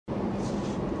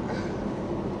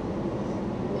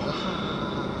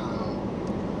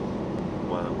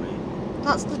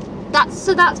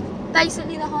That's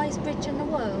basically the highest bridge in the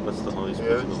world. That's the highest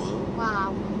bridge in the world.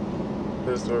 Wow.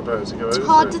 Here's the about to go over. It's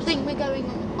hard to think we're going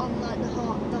on like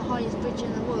the highest bridge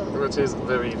in the world. Well, it is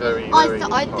very, very, I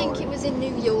high. think it was in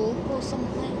New York or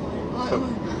something.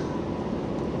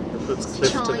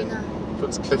 It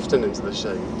puts Clifton into the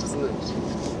shade, doesn't it?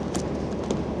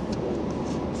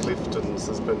 Clifton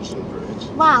Suspension Bridge.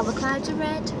 Wow, the clouds are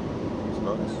red. It's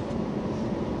nice.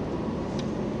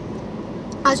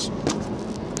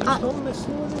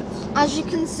 As you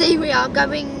can see, we are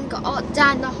going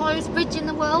down the highest bridge in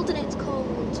the world, and it's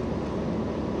called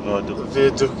The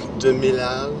Viaduct de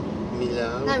Millau.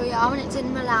 There we are, and it's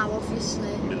in Millau,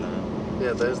 obviously. Millau.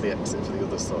 Yeah, there's the exit for the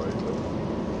other side. Look.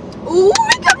 Ooh,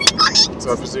 we're going on it!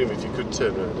 So I presume if you could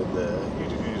turn around in there,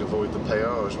 you'd avoid the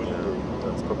péage, wouldn't you?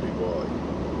 That's probably why.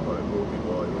 Well, it will be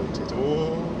why, won't it?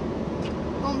 Oh!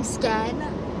 I'm scared.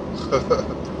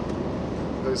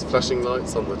 Those flashing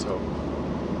lights on the top.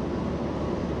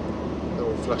 They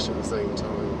all flash at the same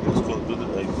time. It's quite good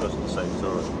that they flash at the same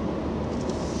time.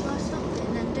 Shall I stop it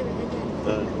and then do it again?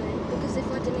 Because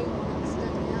if I delete one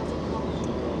accidentally, I'll be cold.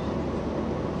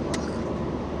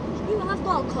 You have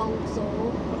got a cold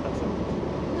sore.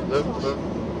 Look,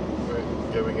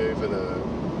 we're going over now.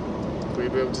 Will you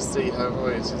be able to see how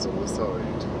high it is on the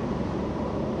side?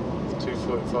 It's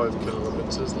 2.5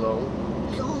 kilometres long.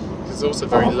 God. It's also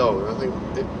very long, I think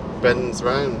it bends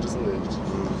round, doesn't it?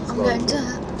 I'm going to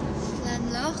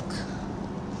then look.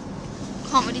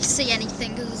 Can't really see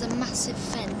anything because there's a massive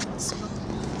fence. But,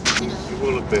 you know. You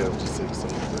will be able to see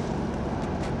something.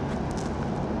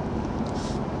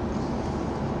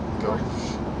 Gosh.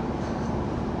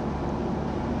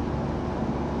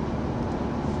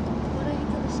 What are you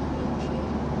going to say,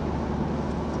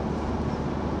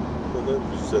 Well, no,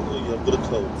 you said I've got a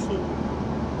cold sore.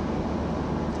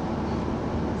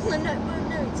 no,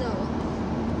 it's all.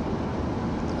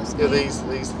 Yeah,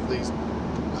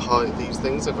 these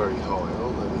things are very high,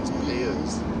 aren't they? These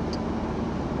piers.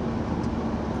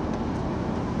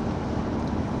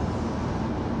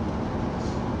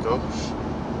 Gosh,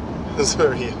 it's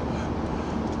very.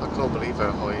 I can't believe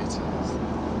how high it is.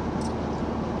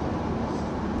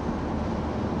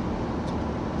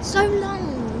 So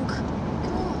long.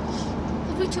 Gosh,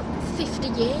 it took 50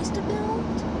 years to build.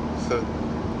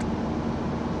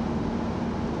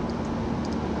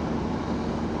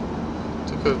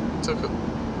 Took a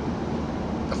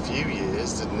few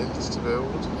years, didn't it, to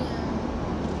build? Yeah.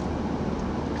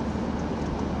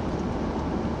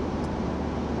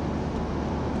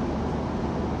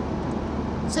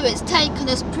 So it's taken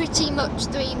us pretty much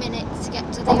 3 minutes to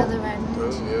get to the other end.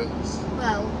 Oh yes.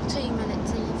 Well, 2 minutes.